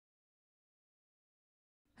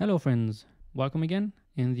Hello friends, welcome again.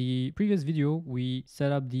 In the previous video, we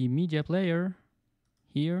set up the media player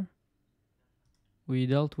here. We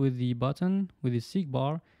dealt with the button, with the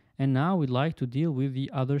SeekBar, and now we'd like to deal with the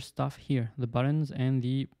other stuff here, the buttons and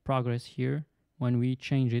the progress here when we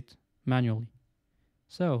change it manually.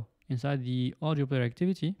 So inside the audio player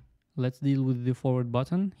activity, let's deal with the forward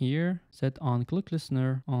button here, set on click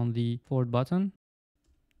listener on the forward button.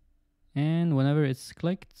 And whenever it's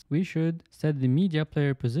clicked, we should set the media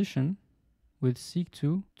player position with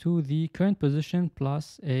seek2 to the current position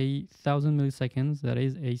plus 1000 milliseconds, that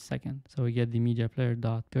is a second. So we get the media player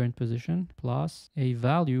dot current position plus a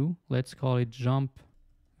value, let's call it jump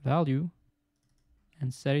value,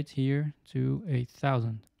 and set it here to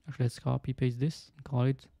 1000. Actually, let's copy paste this and call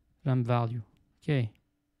it jump value. Okay,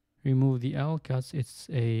 remove the L because it's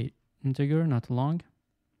a integer, not long.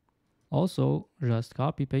 Also, just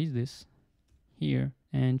copy paste this here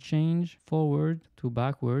and change forward to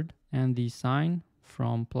backward and the sign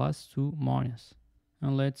from plus to minus.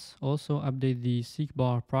 And let's also update the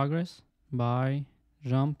SeekBar progress by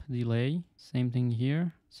jump delay. Same thing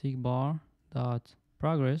here, SeekBar dot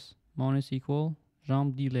progress minus equal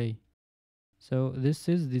jump delay. So this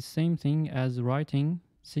is the same thing as writing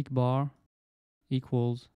SeekBar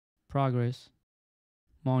equals progress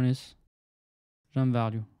minus jump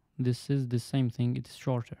value. This is the same thing, it's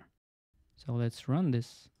shorter. So let's run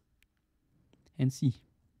this and see.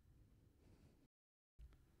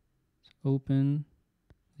 So open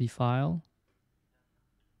the file,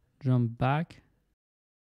 jump back,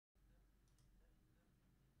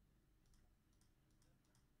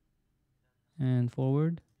 and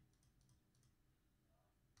forward.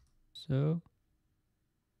 So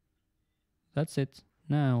that's it.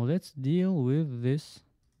 Now let's deal with this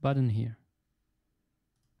button here.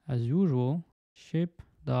 As usual,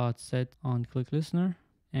 chip.set on click listener,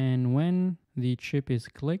 and when the chip is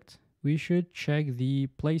clicked, we should check the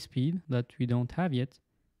play speed that we don't have yet.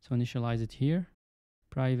 So initialize it here,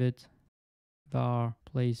 private var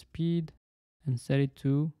play speed, and set it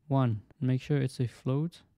to 1. Make sure it's a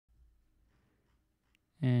float.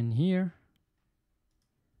 And here,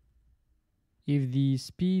 if the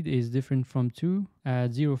speed is different from 2,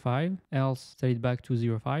 add 0.5, else set it back to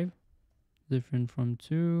 0.5. Different from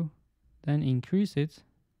 2, then increase it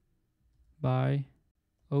by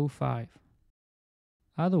 0.5.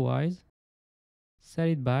 Otherwise, set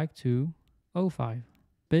it back to 0.5.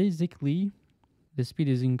 Basically, the speed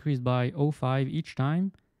is increased by 0.5 each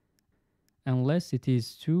time, unless it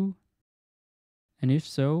is 2, and if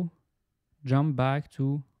so, jump back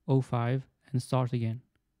to 0.5 and start again.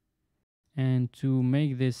 And to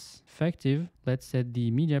make this effective, let's set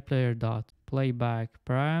the media player dot playback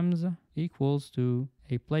params equals to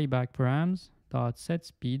a playback params dot set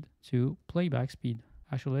speed to playback speed.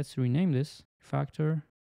 Actually, let's rename this factor,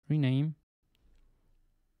 rename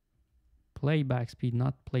playback speed,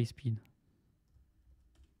 not play speed.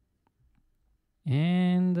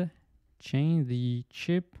 And change the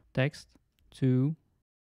chip text to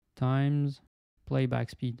times playback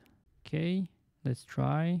speed. Okay, let's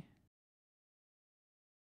try.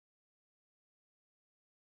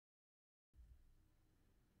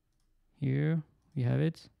 Here we have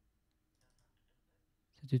it.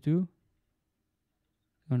 Set to 2.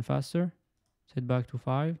 Going faster. Set back to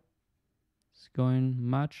 5. It's going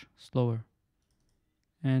much slower.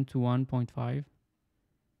 And to 1.5.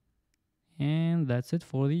 And that's it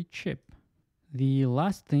for the chip. The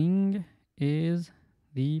last thing is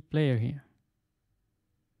the player here.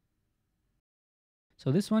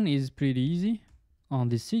 So this one is pretty easy. On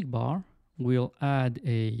the SeekBar, we'll add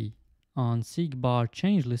a on SeekBar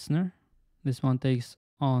change listener. This one takes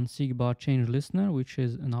on SeekBar change listener, which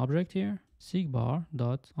is an object here, SeekBar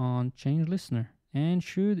dot on change listener, and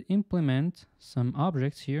should implement some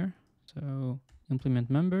objects here. So implement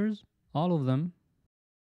members, all of them,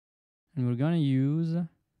 and we're gonna use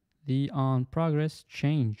the on progress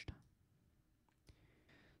changed.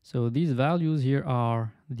 So these values here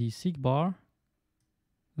are the SeekBar,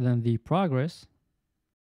 then the progress,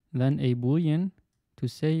 then a boolean to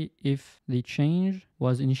say if the change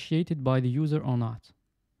was initiated by the user or not.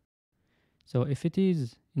 So if it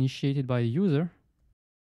is initiated by the user,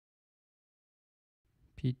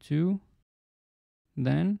 P2,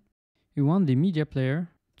 then we want the media player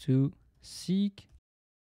to seek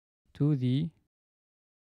to the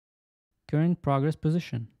current progress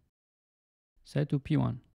position, set to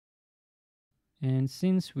P1. And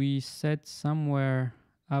since we set somewhere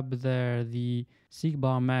up there the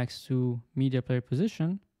SeekBar max to media player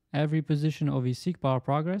position, every position of a SeekBar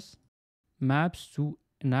progress maps to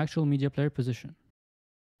an actual media player position.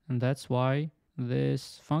 And that's why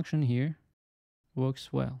this function here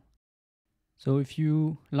works well. So if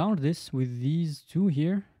you launch this with these two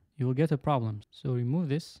here, you will get a problem. So remove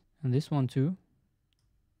this and this one too.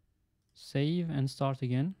 Save and start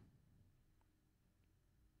again.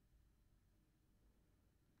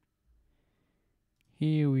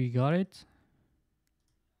 Here we got it.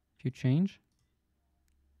 If you change,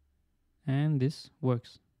 and this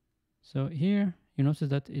works. So here you notice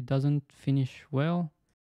that it doesn't finish well.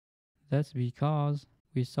 That's because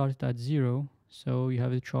we started at 0. So you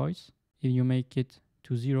have a choice. If you make it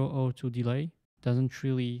to 0 or to delay, doesn't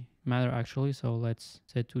really matter actually. So let's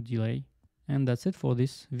set to delay. And that's it for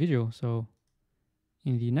this video. So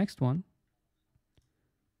in the next one,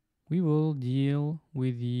 we will deal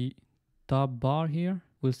with the top bar here.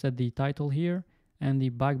 We'll set the title here and the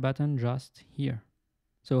back button just here.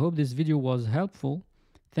 So I hope this video was helpful.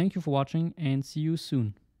 Thank you for watching and see you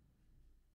soon.